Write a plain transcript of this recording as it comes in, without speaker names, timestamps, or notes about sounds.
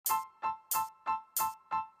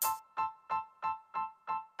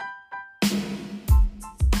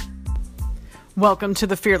Welcome to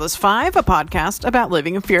the Fearless Five, a podcast about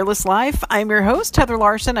living a fearless life. I'm your host, Heather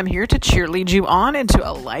Larson. I'm here to cheerlead you on into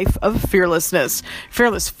a life of fearlessness.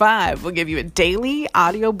 Fearless Five will give you a daily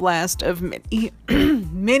audio blast of mini and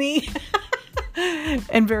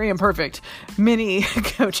very imperfect mini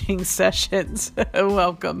coaching sessions.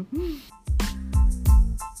 Welcome.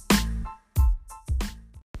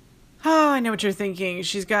 Oh, I know what you're thinking.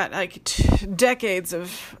 She's got like decades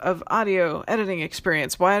of audio editing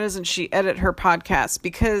experience. Why doesn't she edit her podcast?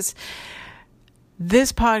 Because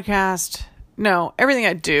this podcast, everything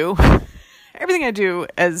I do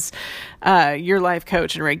as your life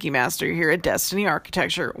coach and Reiki master here at Destiny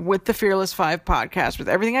Architecture with the Fearless Five podcast, with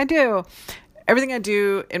everything I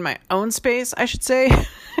do in my own space, I should say,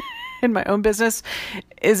 in my own business,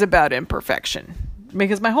 is about imperfection.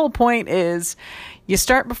 Because my whole point is you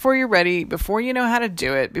start before you're ready, before you know how to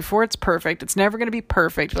do it, before it's perfect. It's never going to be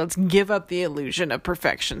perfect. Let's give up the illusion of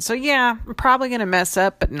perfection. So yeah, I'm probably going to mess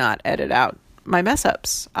up, but not edit out my mess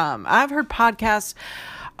ups. I've heard podcasts.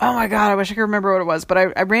 Oh my God, I wish I could remember what it was, but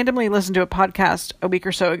I randomly listened to a podcast a week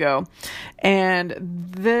or so ago, and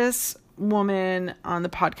this woman on the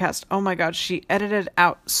podcast, oh my God, she edited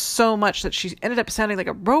out so much that she ended up sounding like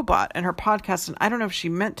a robot in her podcast. And I don't know if she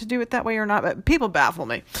meant to do it that way or not, but people baffle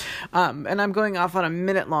me. And I'm going off on a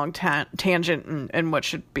minute-long tangent in what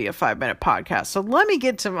should be a 5-minute podcast. So let me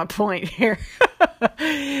get to my point here.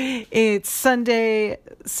 It's Sunday,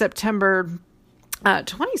 September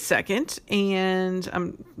 22nd, and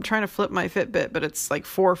I'm trying to flip my Fitbit, but it's like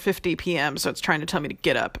 4:50 p.m., so it's trying to tell me to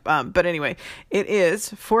get up. But anyway, it is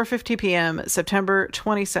 4:50 p.m., September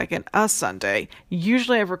 22nd, a Sunday.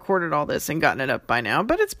 Usually I've recorded all this and gotten it up by now,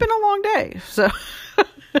 but it's been a long day, so...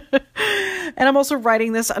 And I'm also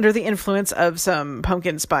writing this under the influence of some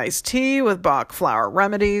pumpkin spice tea with Bach flower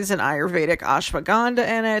remedies and Ayurvedic ashwagandha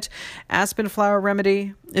in it. Aspen flower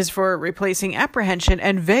remedy is for replacing apprehension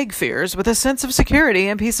and vague fears with a sense of security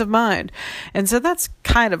and peace of mind. And so that's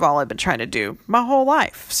kind of all I've been trying to do my whole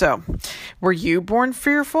life. So, were you born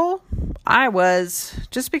fearful? I was.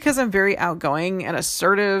 Just because I'm very outgoing and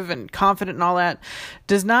assertive and confident and all that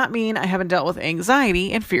does not mean I haven't dealt with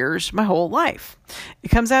anxiety and fears my whole life. It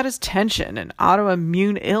comes out as tension and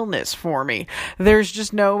autoimmune illness for me. There's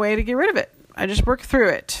just no way to get rid of it. I just work through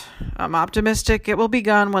it. I'm optimistic it will be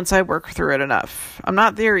gone once I work through it enough. I'm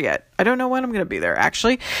not there yet. I don't know when I'm going to be there,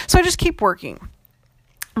 actually. So I just keep working.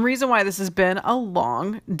 The reason why this has been a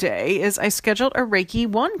long day is I scheduled a Reiki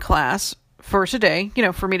 1 class for today,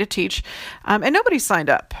 for me to teach, and nobody signed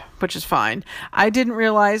up, which is fine. I didn't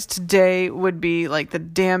realize today would be like the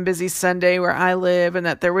damn busy Sunday where I live, and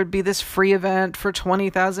that there would be this free event for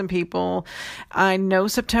 20,000 people. I know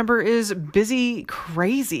September is busy,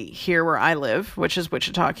 crazy here where I live, which is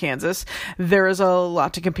Wichita, Kansas. There is a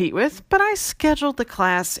lot to compete with, but I scheduled the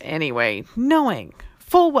class anyway, knowing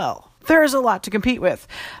full well there is a lot to compete with.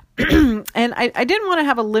 And I didn't want to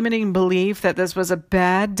have a limiting belief that this was a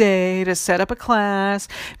bad day to set up a class,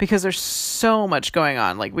 because there's so much going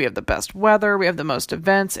on. Like, we have the best weather, we have the most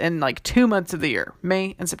events in like 2 months of the year,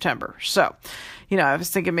 May and September. So, I was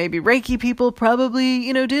thinking maybe Reiki people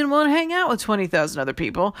probably, didn't want to hang out with 20,000 other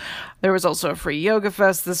people. There was also a free yoga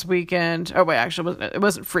fest this weekend. Oh, wait, actually, it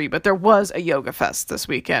wasn't free, but there was a yoga fest this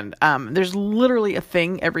weekend. There's literally a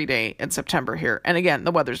thing every day in September here. And again,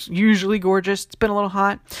 the weather's usually gorgeous. It's been a little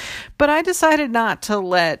hot. But I decided not to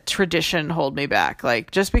let tradition hold me back.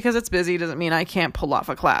 Like, just because it's busy doesn't mean I can't pull off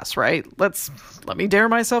a class, right? Let me dare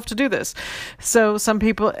myself to do this. So some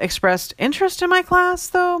people expressed interest in my class,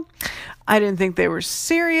 though. I didn't think they were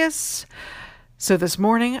serious. So this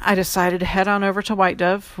morning, I decided to head on over to White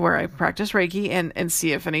Dove, where I practice Reiki, and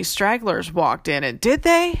see if any stragglers walked in. And did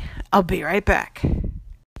they? I'll be right back.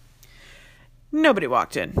 Nobody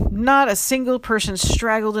walked in. Not a single person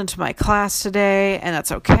straggled into my class today, and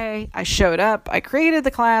that's okay. I showed up. I created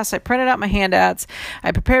the class. I printed out my handouts.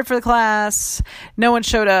 I prepared for the class. No one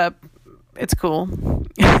showed up. It's cool.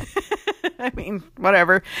 I mean,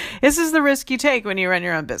 whatever. This is the risk you take when you run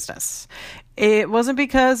your own business. It wasn't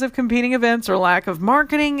because of competing events or lack of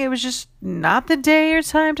marketing. It was just not the day or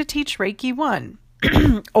time to teach Reiki 1.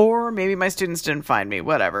 Or maybe my students didn't find me,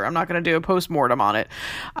 whatever. I'm not going to do a post-mortem on it.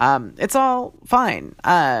 It's all fine.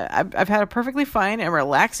 I've had a perfectly fine and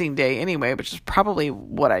relaxing day anyway, which is probably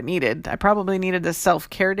what I needed. I probably needed the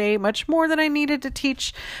self-care day much more than I needed to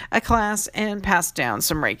teach a class and pass down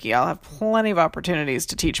some Reiki. I'll have plenty of opportunities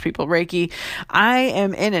to teach people Reiki. I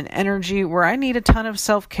am in an energy where I need a ton of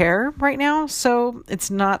self-care right now, so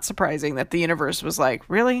it's not surprising that the universe was like,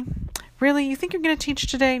 really? Really? You think you're going to teach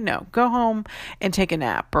today? No. Go home and take a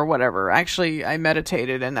nap or whatever. Actually, I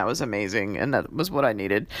meditated and that was amazing. And that was what I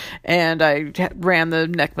needed. And I ran the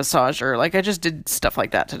neck massager. Like, I just did stuff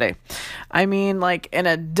like that today. I mean, like, in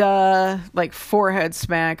a forehead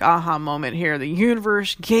smack, aha moment here. The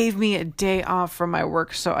universe gave me a day off from my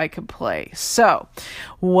work so I could play. So,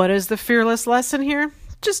 what is the fearless lesson here?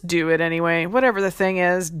 Just do it anyway. Whatever the thing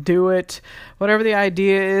is, do it. Whatever the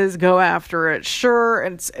idea is, go after it. Sure,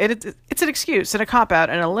 it's an excuse and a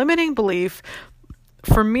cop-out and a limiting belief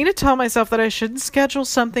for me to tell myself that I shouldn't schedule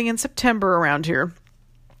something in September around here.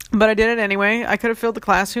 But I did it anyway. I could have filled the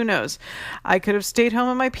class. Who knows? I could have stayed home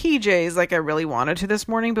in my PJs like I really wanted to this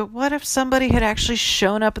morning. But what if somebody had actually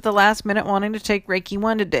shown up at the last minute wanting to take Reiki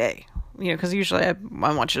 1 today? Because usually I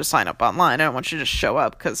want you to sign up online. I don't want you to just show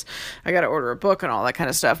up because I got to order a book and all that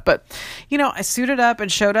kind of stuff. But, I suited up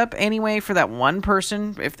and showed up anyway for that one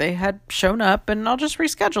person if they had shown up, and I'll just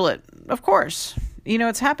reschedule it. Of course.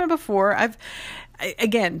 It's happened before.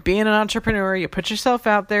 Again, being an entrepreneur, you put yourself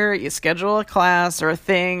out there, you schedule a class or a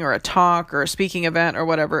thing or a talk or a speaking event or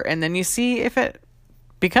whatever, and then you see if it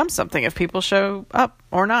becomes something, if people show up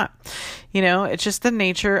or not. It's just the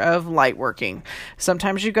nature of light working.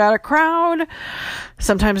 Sometimes you got a crowd,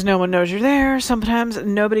 sometimes no one knows you're there, sometimes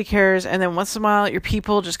nobody cares, and then once in a while your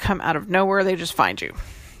people just come out of nowhere, they just find you.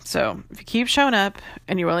 So if you keep showing up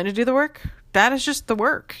and you're willing to do the work, that is just the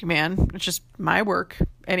work, man. It's just my work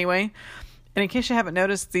anyway. And in case you haven't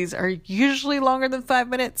noticed, these are usually longer than 5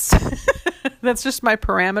 minutes. That's just my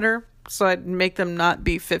parameter. So I'd make them not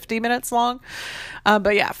be 50 minutes long.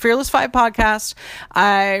 But yeah, Fearless 5 podcast.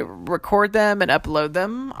 I record them and upload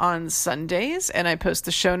them on Sundays, and I post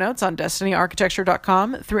the show notes on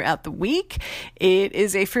destinyarchitecture.com throughout the week. It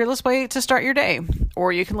is a fearless way to start your day,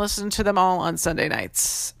 or you can listen to them all on Sunday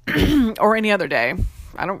nights or any other day.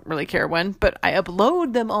 I don't really care when, but I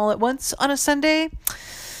upload them all at once on a Sunday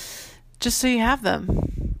just so you have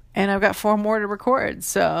them. And I've got 4 more to record.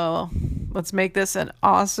 So let's make this an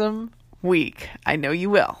awesome week. I know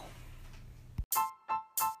you will.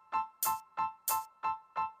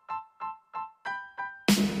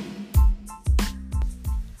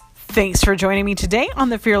 Thanks for joining me today on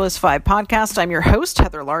the Fearless 5 podcast. I'm your host,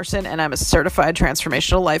 Heather Larson, and I'm a certified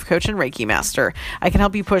transformational life coach and Reiki master. I can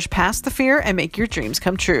help you push past the fear and make your dreams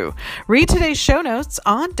come true. Read today's show notes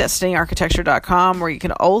on destinyarchitecture.com, where you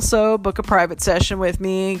can also book a private session with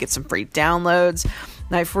me, get some free downloads.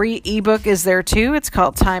 My free ebook is there too. It's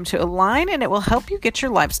called Time to Align, and it will help you get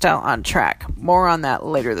your lifestyle on track. More on that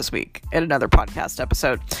later this week in another podcast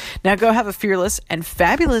episode. Now go have a fearless and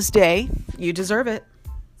fabulous day. You deserve it.